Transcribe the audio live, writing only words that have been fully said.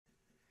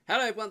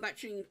Hello everyone, back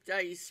to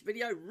today's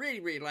video.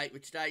 Really late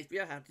with today's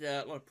video. Had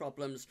a lot of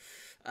problems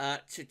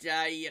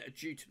today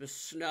due to the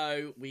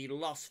snow. We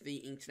lost the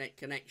internet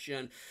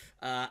connection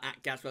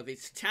at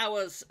Gasworthy's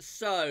Towers,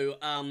 so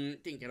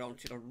didn't get on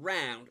till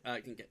around,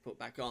 didn't get put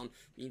back on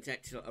the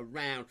internet till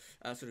around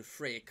sort of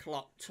 3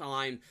 o'clock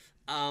time.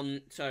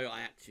 So I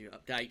had to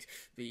update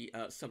the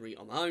summary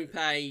on my own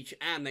page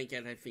and then get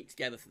everything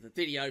together for the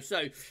video.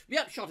 So the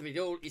upshot of it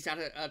all is that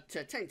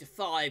at 10 to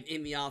 5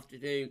 in the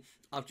afternoon,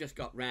 I've just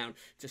got round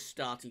to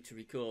starting to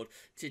record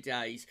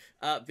today's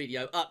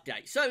video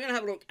update. So we're going to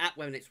have a look at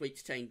weather next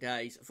week's 10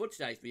 days for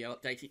today's video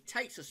update. It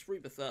takes us through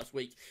the first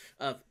week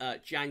of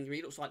January.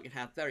 It looks like we can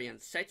have very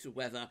unsettled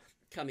weather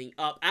coming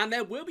up, and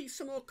there will be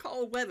some more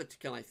cold weather to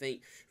come, I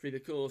think, through the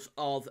course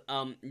of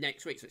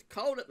next week. So it's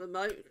cold at the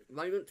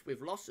moment.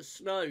 We've lost the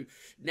snow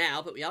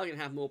now, but we are going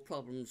to have more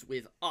problems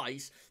with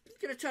ice. It's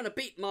going to turn a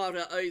bit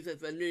milder over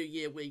the New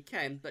Year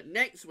weekend, but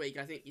next week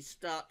I think you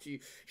start to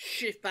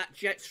shift that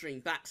jet stream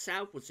back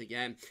southwards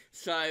again.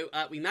 So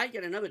we may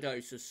get another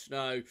dose of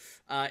snow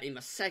in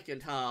the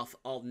second half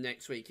of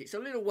next week. It's a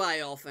little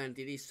way off, and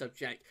it is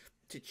subject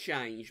to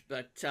change,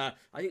 but I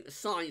think the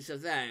signs are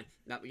there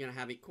that we're going to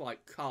have it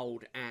quite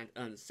cold and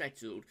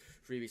unsettled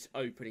through this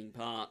opening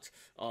part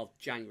of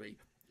January.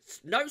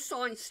 No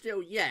signs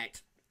still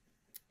yet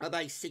of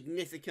a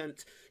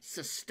significant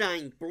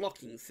sustained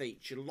blocking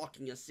feature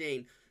locking us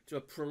in to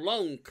a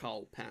prolonged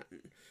cold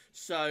pattern.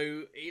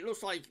 So it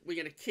looks like we're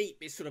going to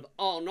keep this sort of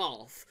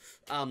on-off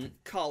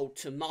cold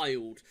to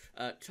mild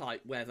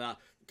type weather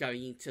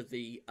going into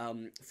the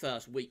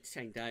first week,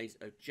 10 days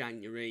of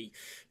January.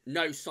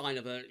 No sign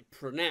of a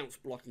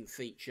pronounced blocking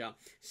feature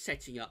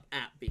setting up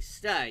at this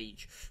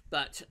stage,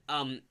 but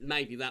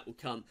maybe that will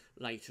come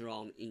later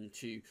on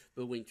into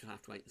the winter. We'll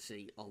have to wait and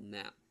see on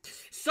that.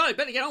 So,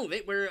 better get on with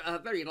it. We're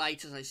very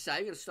late, as I say.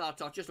 We're going to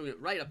start off just looking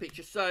at radar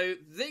pictures. So,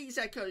 these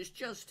echoes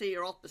just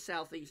here off the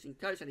southeastern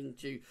coast, heading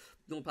into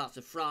northern parts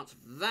of France.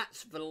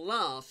 That's the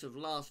last of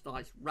last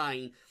night's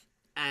rain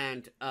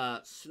and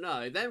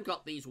snow. Then we've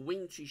got these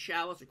wintry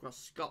showers across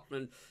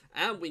Scotland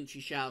and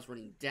wintry showers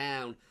running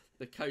down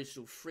the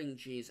coastal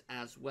fringes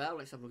as well.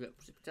 Let's have a look at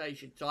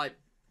precipitation type.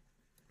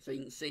 So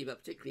you can see that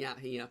particularly out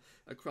here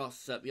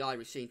across the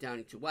Irish Sea down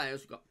into Wales,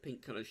 we've got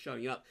pink colours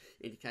showing up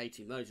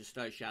indicating those are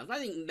snow showers. I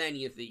think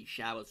many of these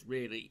showers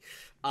really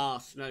are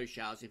snow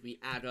showers. If we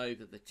add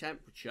over the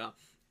temperature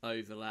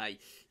overlay,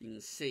 you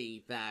can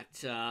see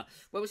that well,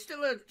 we're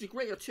still a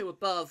degree or two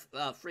above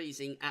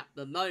freezing at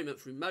the moment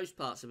through most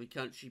parts of the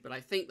country, but I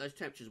think those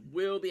temperatures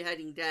will be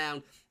heading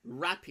down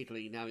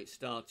rapidly now it's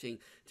starting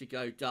to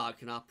go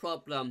dark. And our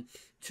problem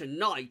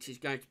tonight is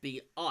going to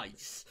be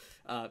ice,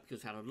 because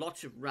we've had a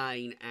lot of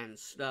rain and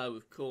snow,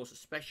 of course,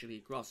 especially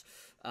across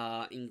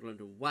England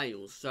and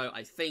Wales. So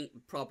I think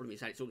the problem is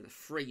that it's all going to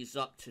freeze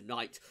up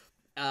tonight.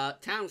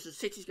 Towns and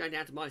cities going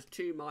down to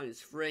 -2,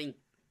 -3.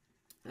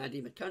 And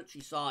in the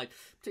countryside,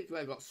 particularly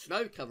where we've got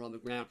snow cover on the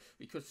ground,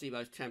 we could see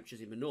those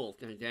temperatures in the north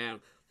going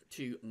down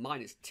to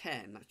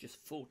 -10. That's just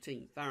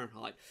 14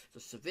 Fahrenheit. So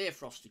severe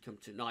frost to come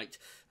tonight.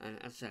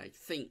 And as I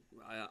think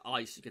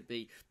ice is going to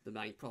be the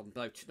main problem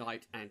both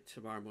tonight and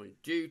tomorrow morning.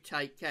 Do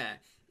take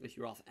care if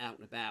you're off out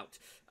and about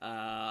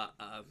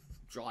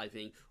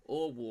driving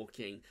or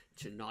walking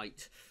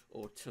tonight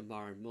or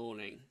tomorrow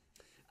morning.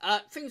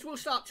 Things will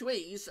start to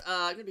ease.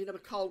 Going to be another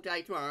cold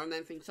day tomorrow, and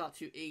then things start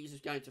to ease as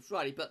going to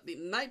Friday. But it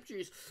may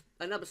produce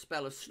another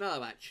spell of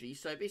snow, actually.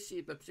 So this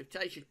is the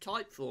precipitation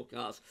type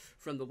forecast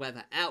from the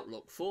Weather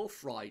Outlook for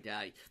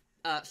Friday.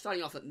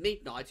 Starting off at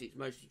midnight, it's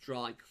mostly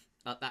dry.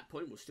 At that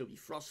point, we'll still be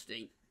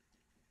frosty.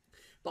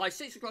 By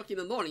 6 o'clock in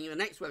the morning, the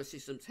next weather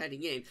system's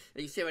heading in,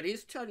 and you see it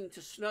is turning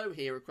to snow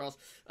here across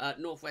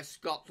northwest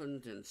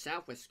Scotland and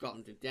southwest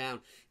Scotland and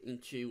down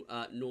into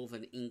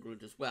northern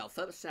England as well.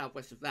 Further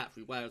southwest of that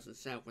through Wales and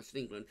southwest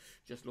England,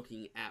 just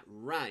looking at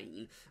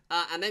rain.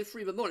 And then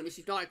through the morning, this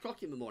is 9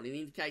 o'clock in the morning,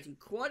 indicating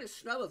quite a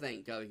snow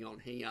event going on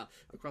here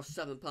across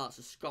southern parts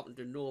of Scotland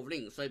and northern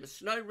England. So the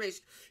snow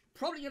risk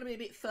probably going to be a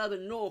bit further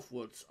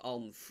northwards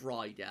on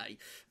Friday.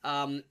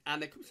 And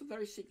there could be some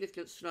very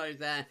significant snow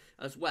there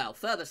as well.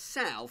 Further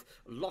south,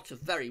 a lot of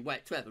very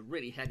wet weather,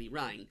 really heavy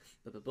rain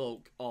for the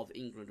bulk of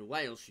England and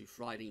Wales through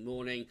Friday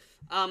morning.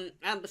 And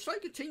the snow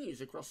continues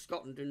across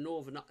Scotland and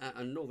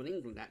northern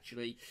England,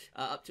 actually,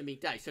 up to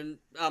midday. So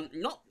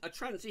not a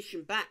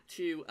transition back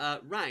to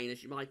rain,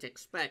 as you might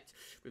expect,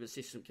 with a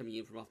system coming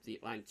in from off the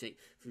Atlantic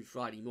through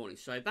Friday morning.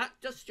 So that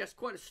does suggest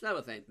quite a snow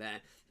event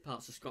there.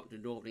 Parts of Scotland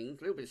and northern England,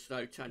 a little bit of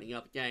snow turning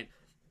up again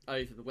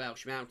over the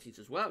Welsh mountains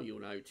as well,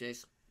 you'll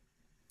notice.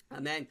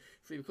 And then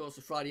through the course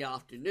of Friday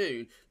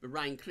afternoon, the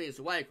rain clears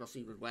away across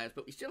England and Wales,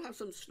 but we still have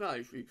some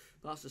snow through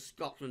parts of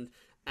Scotland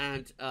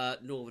and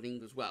northern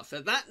England as well.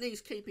 So that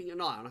needs keeping an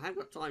eye on. I haven't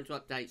got time to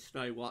update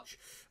Snow Watch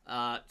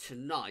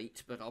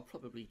tonight, but I'll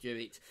probably do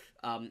it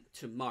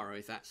tomorrow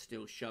if that's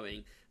still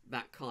showing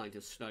that kind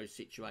of snow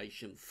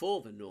situation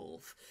for the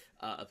north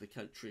of the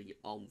country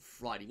on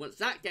Friday. Once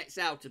that gets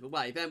out of the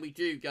way, then we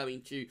do go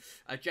into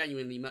a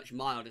genuinely much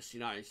milder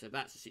scenario. So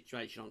that's the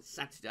situation on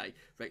Saturday,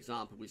 for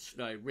example, with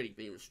snow really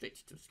being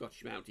restricted to the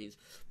Scottish Mountains,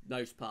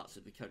 those parts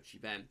of the country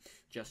then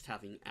just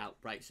having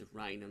outbreaks of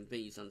rain, and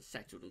these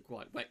unsettled and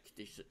quite wet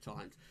conditions at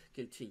times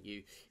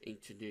continue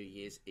into New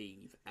Year's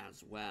Eve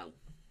as well.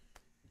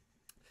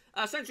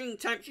 Centering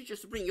temperature,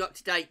 just to bring you up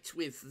to date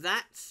with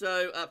that.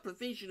 So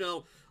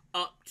provisional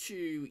up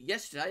to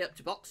yesterday, up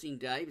to Boxing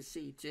Day, the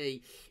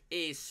CT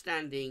is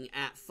standing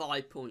at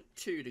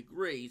 5.2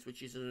 degrees,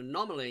 which is an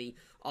anomaly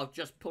of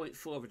just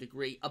 0.4 of a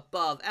degree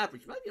above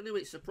average. Maybe a little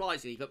bit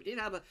surprisingly, but we did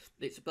have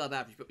it's above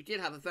average, but we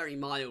did have a very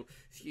mild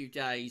few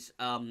days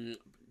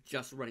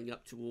just running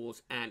up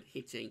towards and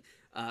hitting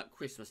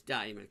Christmas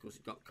Day. And of course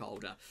it got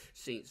colder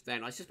since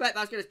then. I suspect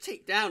that's going to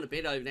tick down a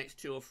bit over the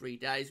next 2 or 3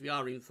 days. We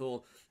are in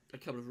for a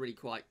couple of really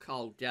quite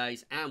cold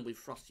days, and with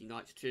frosty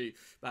nights too,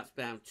 that's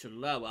bound to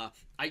lower.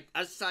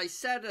 As I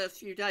said a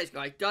few days ago,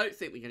 I don't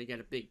think we're going to get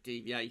a big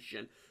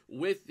deviation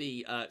with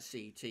the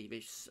CT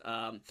this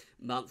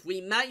month. We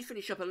may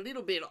finish up a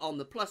little bit on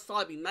the plus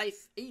side. We may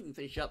even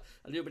finish up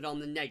a little bit on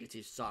the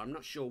negative side. I'm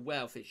not sure where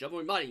we'll finish up, or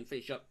we might even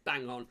finish up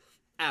bang on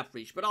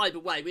average, but either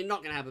way we're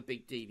not going to have a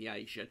big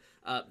deviation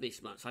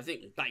this month. So I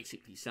think we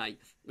basically say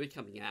we're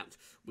coming out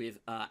with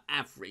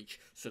average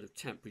sort of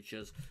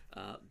temperatures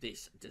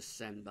this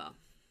December.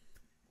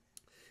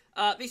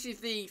 This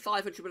is the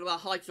 500 millibar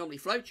height anomaly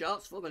flow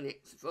charts for the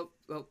next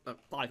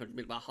 500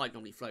 millibar height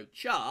anomaly flow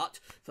chart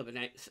for the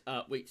next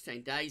week to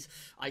 10 days.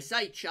 I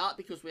say chart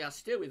because we are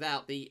still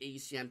without the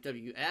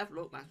ECMWF.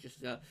 Look, that's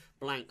just a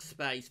blank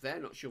space there.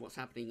 Not sure what's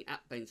happening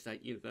at Penn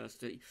State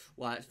University,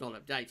 why it's not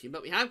updating.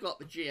 But we have got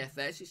the GFS.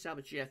 This is how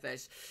the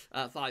GFS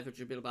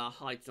 500 millibar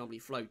height anomaly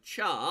flow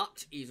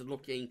chart is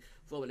looking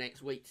for the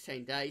next week to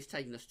 10 days,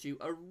 taking us to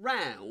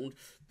around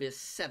the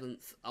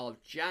 7th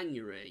of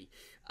January.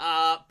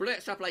 Blue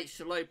extrapolates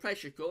to low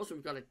pressure, of course, and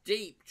we've got a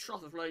deep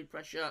trough of low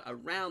pressure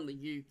around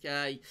the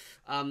UK,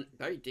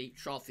 very deep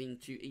trough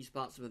into east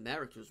parts of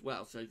America as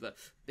well, so the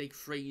big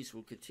freeze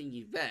will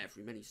continue there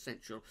through many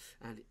central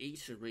and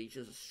eastern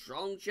regions. A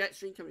strong jet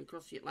stream coming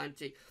across the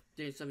Atlantic,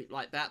 doing something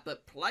like that,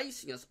 but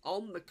placing us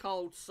on the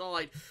cold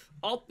side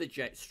of the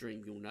jet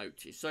stream, you'll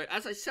notice. So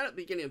as I said at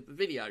the beginning of the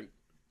video,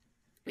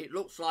 it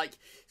looks like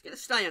it's going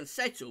to stay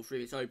unsettled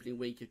through its opening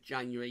week of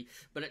January,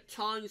 but at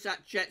times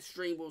that jet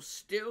stream will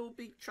still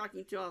be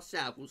tracking to our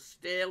south, will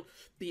still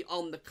be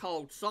on the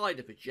cold side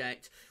of the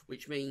jet,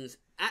 which means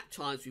at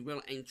times we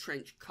will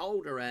entrench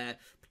colder air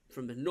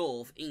from the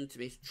north into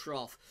this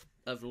trough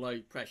of low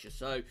pressure.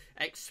 So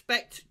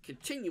expect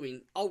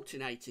continuing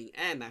alternating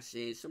air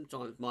masses,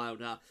 sometimes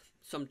milder,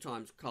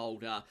 sometimes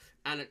colder,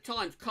 and at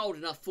times cold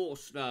enough for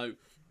snow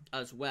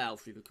as well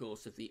through the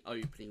course of the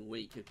opening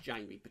week of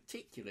January,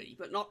 particularly,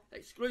 but not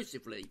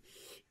exclusively,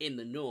 in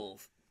the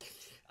north.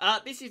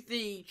 This is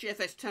the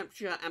GFS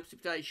temperature and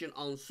precipitation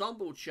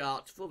ensemble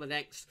chart for the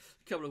next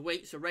couple of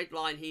weeks. The red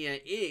line here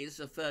is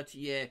a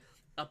 30-year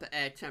upper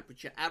air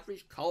temperature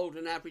average, colder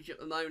than average at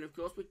the moment, of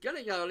course. We're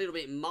going to go a little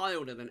bit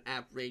milder than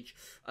average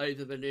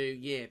over the New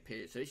Year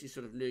period. So this is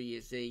sort of New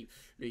Year's Eve,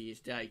 New Year's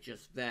Day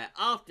just there.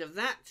 After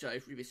that, so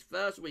through this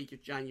first week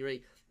of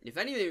January, if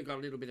anything, we've got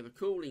a little bit of a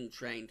cooling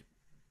trend.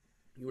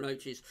 You'll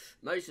notice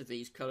most of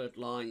these coloured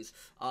lines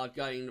are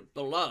going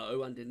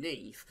below,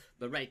 underneath,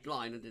 the red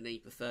line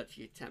underneath the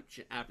 30-year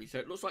temperature average. So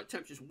it looks like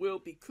temperatures will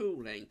be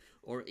cooling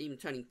or even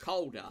turning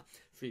colder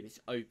through this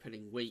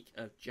opening week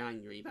of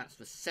January. That's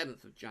the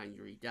 7th of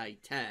January, day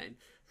 10,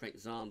 for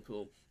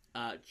example.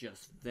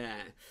 Just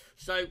there.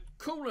 So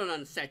cool and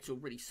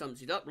unsettled really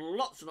sums it up.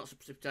 Lots and lots of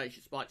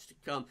precipitation spikes to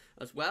come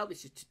as well.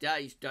 This is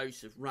today's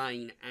dose of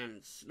rain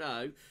and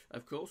snow,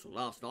 of course, or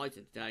last night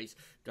and today's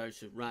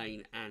dose of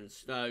rain and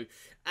snow.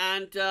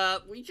 And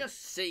we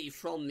just see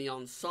from the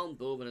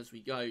ensemble that as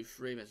we go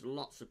through, there's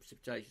lots of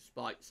precipitation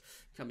spikes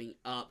coming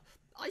up.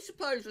 I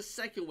suppose the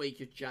second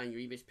week of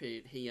January, this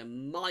period here,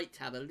 might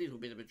have a little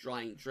bit of a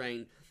drying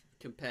trend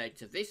compared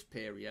to this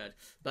period,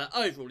 but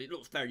overall it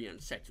looks very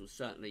unsettled,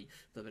 certainly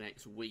for the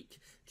next week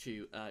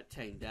to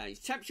 10 days.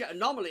 Temperature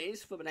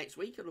anomalies for the next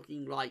week are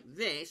looking like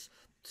this.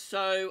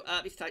 So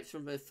this takes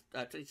from the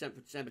 27th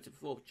of December to the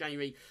 4th of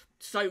January.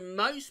 So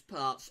most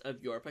parts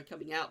of Europe are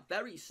coming out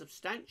very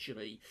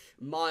substantially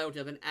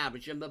milder than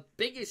average, and the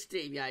biggest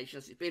deviation,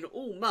 as it's been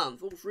all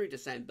month, all through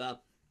December,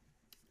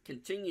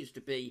 continues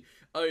to be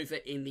over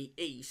in the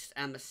east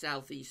and the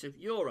southeast of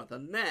Europe,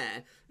 and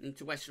there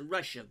into western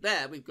Russia.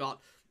 There we've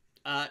got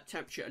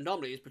temperature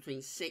anomalies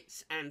between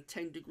 6 and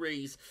 10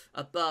 degrees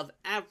above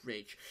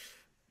average.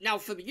 Now,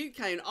 for the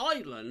UK and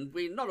Ireland,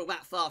 we're not all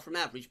that far from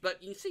average,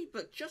 but you can see,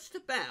 but just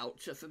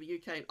about for the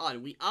UK and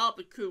Ireland, we are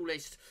the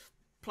coolest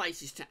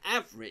places to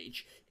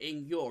average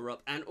in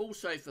Europe, and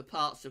also for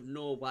parts of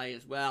Norway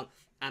as well.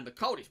 And the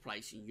coldest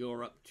place in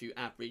Europe to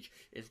average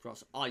is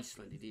across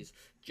Iceland. It is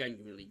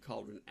genuinely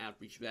cold and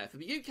average there. For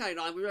the UK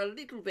line, we were a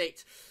little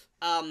bit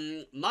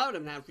milder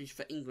than average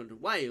for England and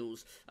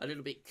Wales, a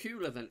little bit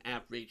cooler than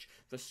average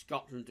for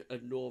Scotland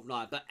and Northern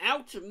Ireland. But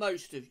out of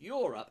most of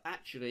Europe,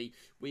 actually,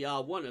 we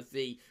are one of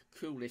the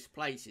coolest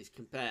places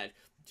compared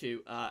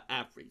to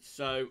average.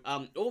 So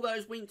all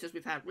those winters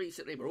we've had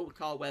recently, where all the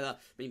cold weather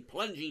been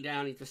plunging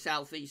down into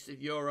southeast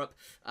of Europe,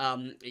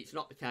 it's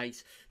not the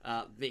case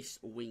this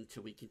winter.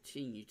 We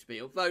continue to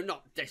be, although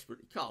not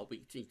desperately cold, we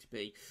continue to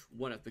be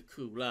one of the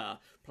cooler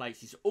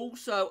places.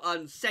 Also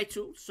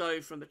unsettled,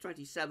 so from the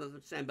 27th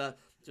of December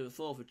to the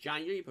 4th of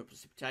January, the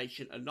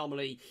precipitation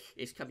anomaly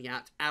is coming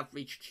out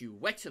average to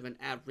wetter than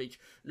average,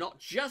 not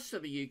just for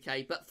the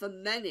UK, but for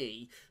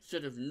many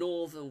sort of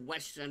northern,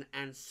 western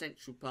and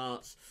central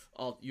parts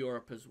of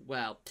Europe as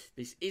well.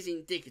 This is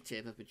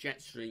indicative of the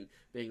jet stream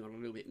being on a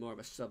little bit more of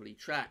a southerly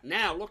track.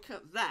 Now, look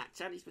at that.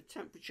 That is the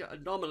temperature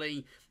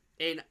anomaly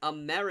in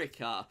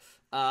America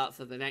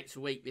for the next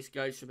week. This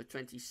goes from the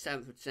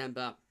 27th of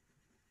December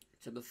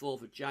to the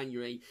 4th of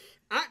January.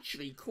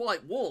 Actually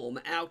quite warm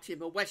out in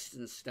the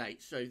western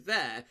states. So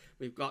there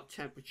we've got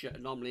temperature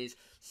anomalies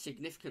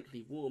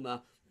significantly warmer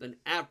than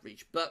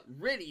average. But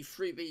really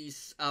through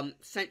these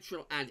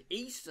central and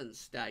eastern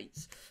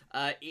states,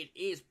 it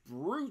is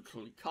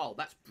brutally cold.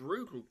 That's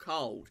brutal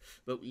cold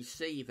that we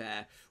see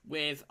there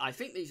with, I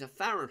think these are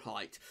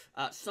Fahrenheit,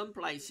 some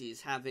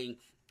places having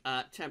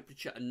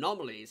temperature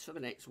anomalies for the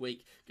next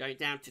week going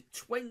down to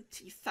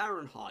 20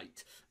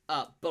 Fahrenheit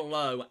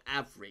below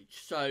average.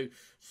 So,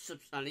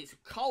 and it's a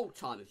cold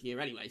time of year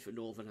anyway for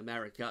Northern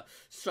America.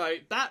 So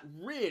that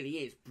really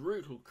is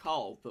brutal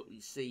cold that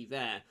we see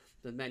there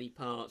for many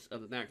parts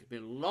of America. It's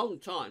been a long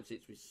time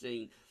since we've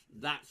seen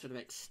that sort of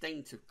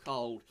extent of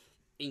cold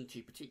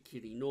into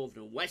particularly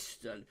northern and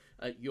western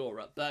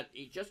Europe. But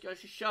it just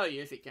goes to show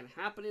you, if it can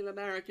happen in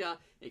America,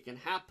 it can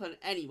happen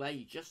anyway.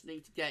 You just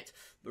need to get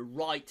the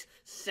right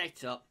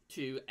setup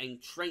to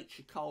entrench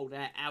the cold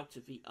air out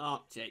of the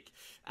Arctic.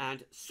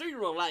 And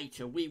sooner or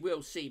later, we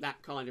will see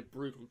that kind of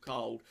brutal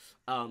cold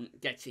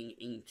getting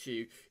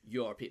into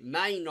Europe. It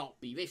may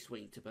not be this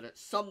winter, but at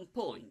some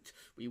point,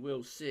 we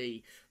will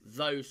see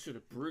those sort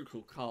of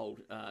brutal cold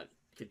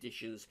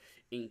conditions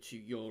into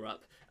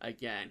Europe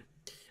again.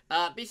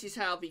 This is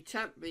how the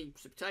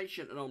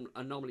precipitation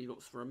anomaly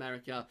looks for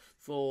America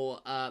for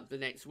the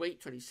next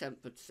week,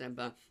 27th of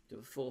December to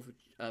the 4th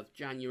of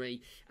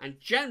January. And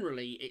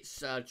generally,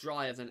 it's a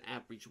drier than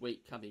average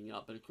week coming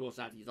up. But of course,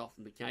 that is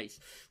often the case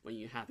when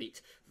you have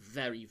it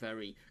very,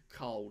 very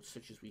cold,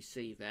 such as we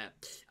see there.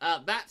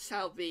 That's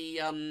how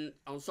the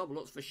ensemble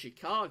looks for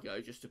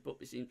Chicago, just to put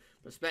this in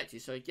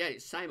perspective. So again,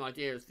 it's the same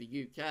idea as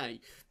the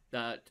UK.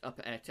 That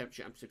upper air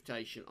temperature and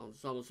precipitation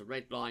ensembles. The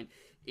red line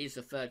is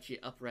the 30-year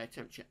upper air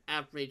temperature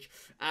average.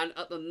 And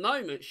at the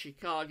moment,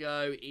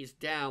 Chicago is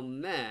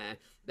down there.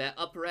 Their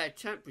upper air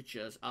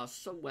temperatures are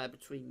somewhere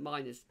between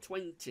minus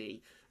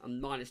 20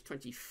 and minus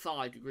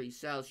 25 degrees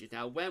Celsius.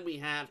 Now, when we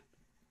had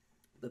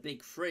the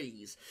big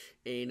freeze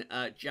in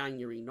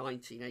January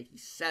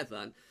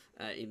 1987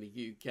 in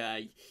the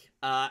UK,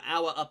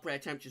 our upper air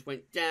temperatures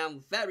went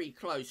down very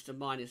close to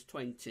minus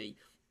 20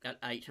 at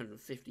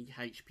 850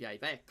 HPA.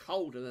 They're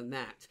colder than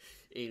that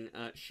in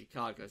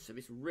Chicago. So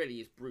this really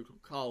is brutal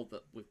cold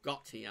that we've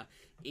got here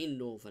in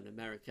Northern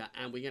America,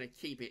 and we're going to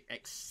keep it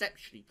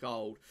exceptionally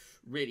cold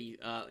really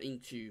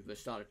into the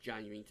start of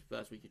January, into the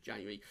first week of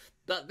January.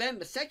 But then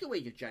the second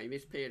week of January,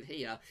 this period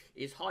here,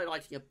 is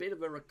highlighting a bit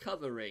of a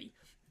recovery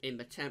in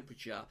the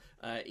temperature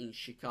in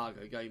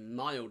Chicago, going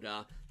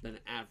milder than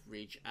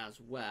average as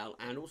well.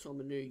 And also on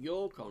the New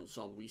York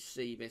ensemble, we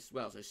see this as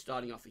well. So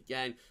starting off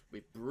again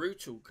with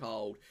brutal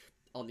cold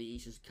on the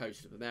eastern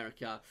coast of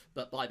America,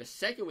 but by the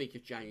second week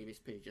of January, this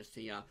period just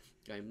here,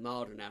 going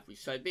milder than average.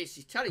 So this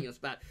is telling us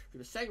that for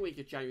the second week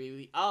of January,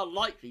 we are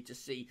likely to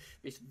see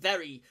this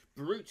very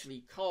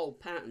brutally cold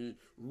pattern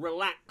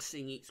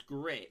relaxing its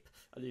grip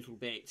a little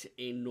bit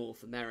in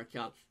North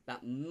America.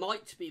 That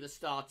might be the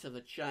start of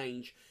a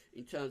change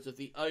in terms of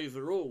the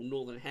overall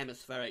northern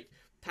hemispheric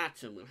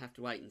pattern. We'll have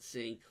to wait and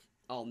see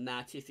on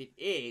that. If it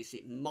is,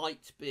 it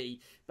might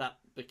be that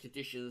the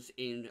conditions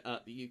in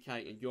the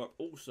UK and Europe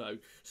also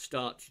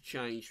start to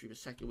change through the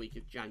second week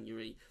of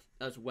January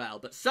as well.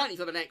 But certainly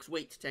for the next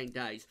week to 10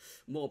 days,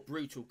 more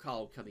brutal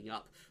cold coming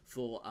up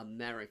for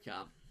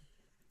America.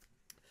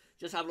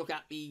 Just have a look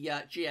at the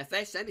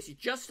GFS. This is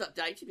just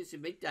updated. This is a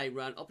midday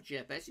run of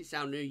GFS. This is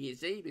how New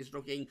Year's Eve is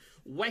looking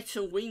wet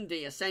and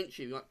windy,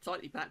 essentially. We've got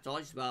tightly packed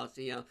ice bars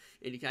here,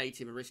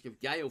 indicating a risk of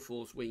gale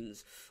force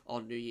winds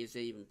on New Year's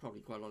Eve and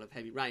probably quite a lot of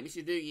heavy rain. This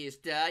is New Year's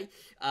Day.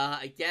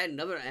 Again,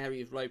 another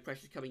area of low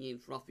pressure coming in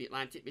from off the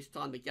Atlantic. This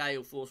time the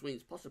gale force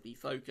winds possibly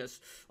focus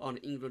on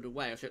England and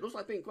Wales. So it looks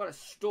like being quite a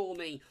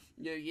stormy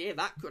New Year.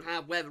 That could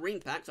have weather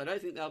impacts. I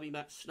don't think there'll be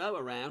much snow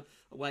around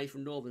away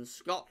from northern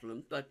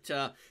Scotland, but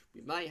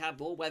we may have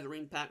more weather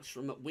impacts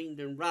from wind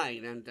and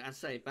rain, and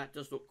as I say, that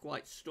does look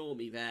quite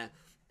stormy there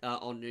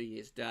on New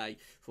Year's Day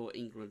for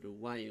England and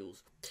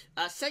Wales.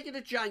 2nd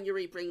of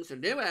January brings a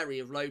new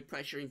area of low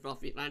pressure in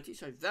off the Atlantic,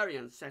 so very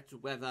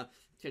unsettled weather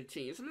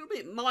continues. A little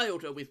bit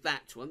milder with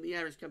that one. The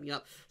area's coming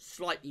up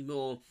slightly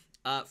more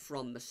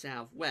from the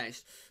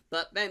southwest.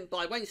 But then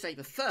by Wednesday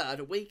the 3rd,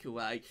 a week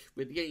away,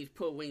 we're beginning to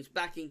pull winds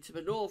back into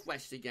the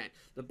northwest again.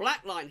 The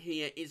black line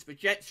here is the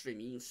jet stream.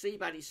 You can see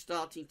that is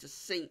starting to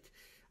sink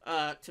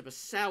to the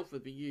south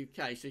of the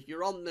UK. So if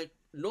you're on the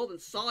northern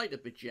side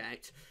of the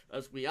jet,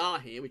 as we are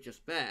here, we're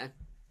just there.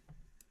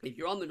 If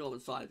you're on the northern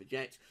side of the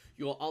jet,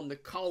 you're on the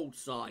cold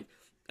side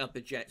of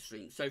the jet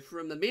stream. So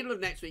from the middle of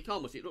next week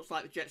onwards, it looks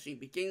like the jet stream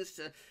begins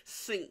to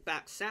sink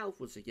back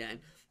southwards again,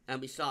 and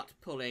we start to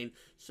pull in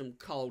some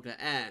colder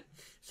air.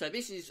 So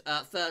this is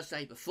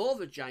Thursday the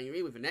 4th of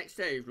January with the next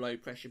area of low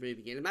pressure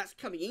moving in, and that's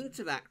coming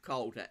into that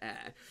colder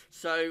air.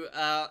 So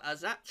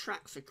as that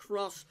tracks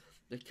across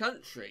the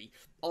country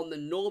on the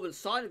northern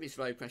side of this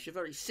low pressure,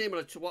 very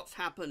similar to what's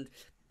happened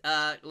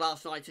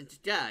last night and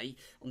today,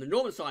 on the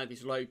northern side of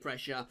this low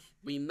pressure,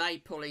 we may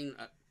pull in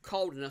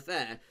cold enough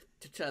air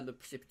to turn the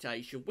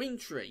precipitation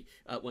wintry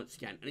once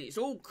again. And it's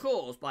all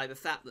caused by the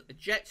fact that the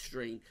jet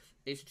stream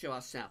is to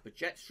our south. The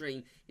jet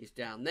stream is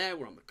down there.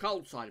 We're on the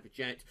cold side of the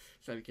jet,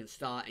 so we can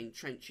start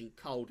entrenching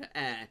colder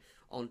air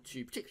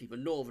onto particularly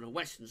the northern and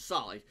western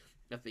side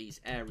of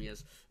these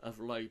areas of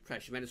low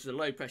pressure. Then as the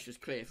low pressures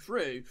clear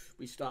through,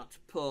 we start to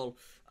pull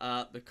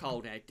the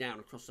cold air down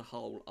across the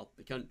whole of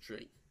the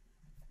country.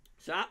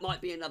 So that might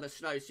be another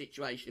snow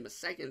situation in the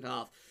second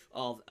half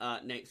of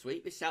next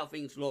week. This is how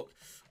things look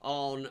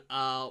on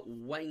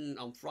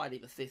Friday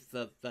the 5th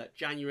of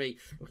January,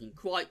 looking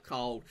quite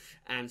cold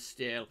and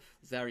still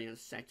very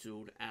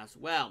unsettled as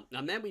well.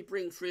 And then we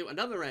bring through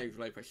another area of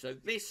low pressure. So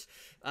this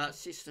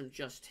system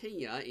just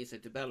here is a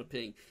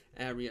developing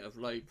area of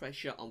low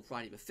pressure on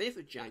Friday the 5th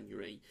of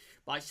January.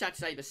 By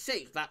Saturday the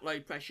 6th, that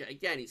low pressure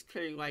again is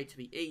clearing away to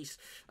the east,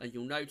 and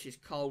you'll notice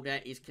cold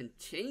air is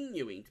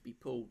continuing to be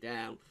pulled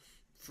down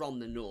from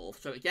the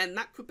north. So again,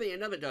 that could be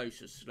another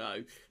dose of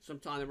snow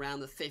sometime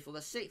around the 5th or the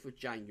 6th of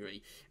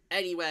January.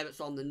 Anywhere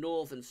that's on the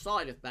northern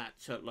side of that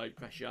low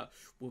pressure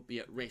will be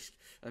at risk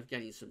of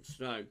getting some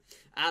snow.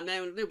 And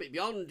then a little bit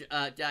beyond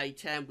day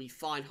 10, we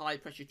find high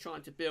pressure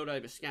trying to build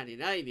over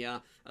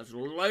Scandinavia as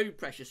low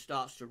pressure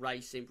starts to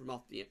race in from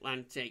off the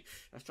Atlantic.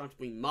 That's trying to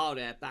bring mild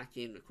air back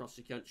in across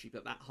the country,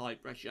 but that high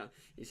pressure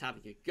is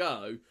having a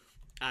go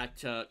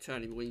at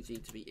turning the winds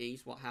into the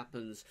east. What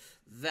happens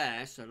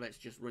there? So let's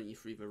just run you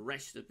through the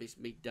rest of this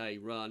midday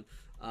run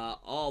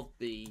of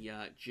the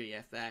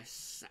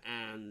GFS,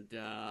 and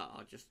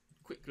I'll just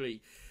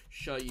quickly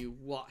show you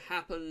what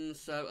happens.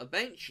 So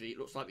eventually it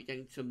looks like we're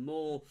getting to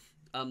more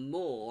and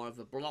more of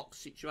a block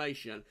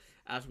situation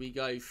as we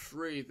go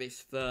through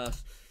this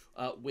first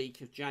week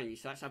of January.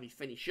 So that's how we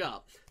finish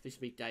up this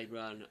midday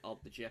run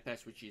of the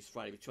GFS, which is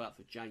Friday the 12th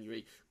of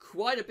January.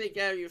 Quite a big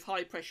area of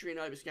high pressure in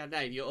over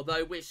Scandinavia,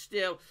 although we're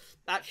still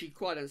actually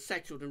quite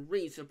unsettled and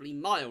reasonably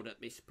mild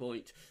at this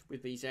point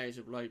with these areas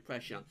of low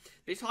pressure.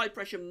 This high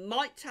pressure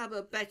might have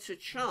a better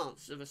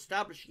chance of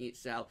establishing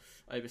itself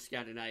over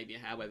Scandinavia,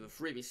 however,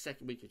 through this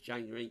second week of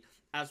January.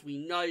 As we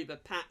know, the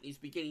pattern is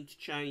beginning to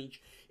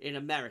change in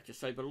America,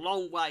 so the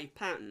long wave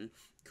pattern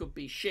could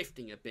be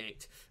shifting a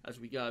bit as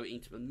we go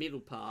into the middle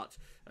part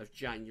of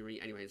January.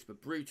 Anyway, as the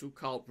brutal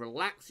cold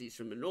relaxes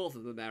from the north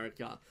of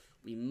America,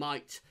 we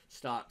might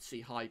start to see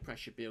high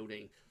pressure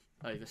building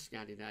over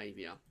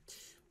Scandinavia.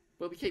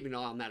 We'll be keeping an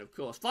eye on that, of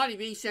course. Finally,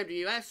 the East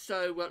US,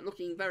 so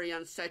looking very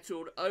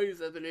unsettled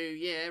over the new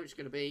year. It's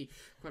going to be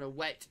quite a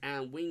wet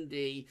and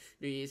windy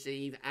New Year's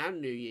Eve and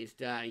New Year's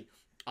Day,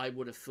 I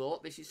would have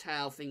thought. This is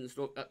how things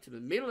look up to the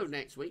middle of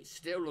next week.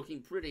 Still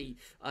looking pretty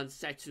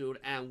unsettled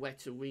and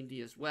wet and windy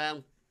as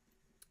well.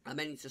 And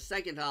then it's the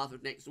second half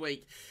of next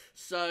week.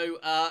 So,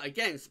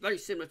 again, it's very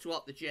similar to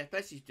what the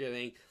GFS is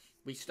doing.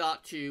 We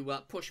start to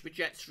push the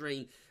jet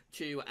stream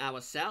to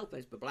our south.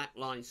 There's the black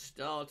line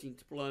starting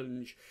to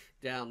plunge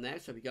down there.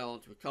 So we go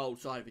onto the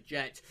cold side of the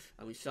jet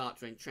and we start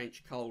to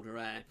entrench colder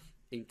air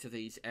into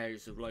these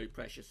areas of low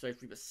pressure. So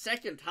for the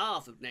second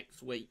half of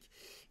next week,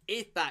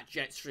 if that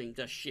jet stream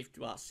does shift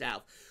to our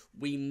south,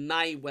 we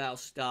may well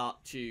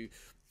start to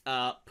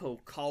pull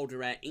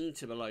colder air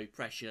into the low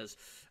pressures,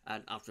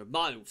 and after a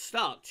mild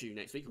start to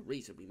next week, a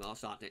reasonably mild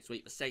start next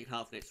week, the second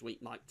half of next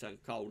week might turn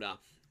colder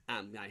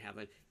and may have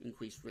an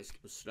increased risk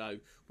of snow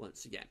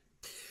once again.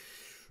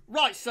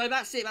 Right, so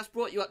that's it. That's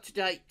brought you up to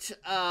date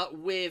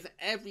with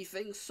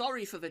everything.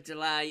 Sorry for the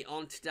delay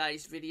on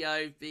today's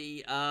video.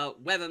 The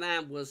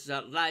weatherman was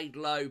laid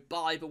low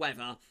by the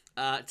weather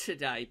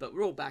today, but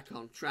we're all back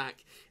on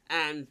track,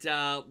 and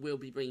we'll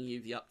be bringing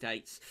you the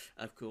updates,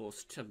 of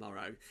course,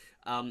 tomorrow.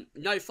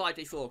 No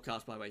 5-day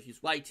forecast, by the way. If you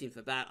was waiting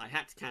for that, I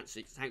had to cancel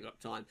it because I haven't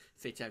got time to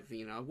fit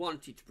everything, and I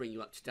wanted to bring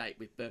you up to date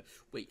with the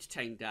week to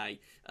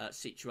 10-day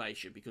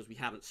situation because we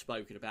haven't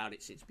spoken about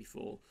it since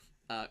before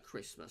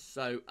Christmas.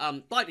 So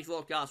 5-day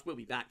forecast will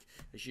be back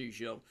as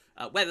usual,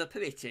 weather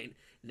permitting,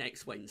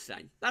 next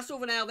Wednesday. That's all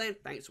for now then.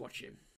 Thanks for watching.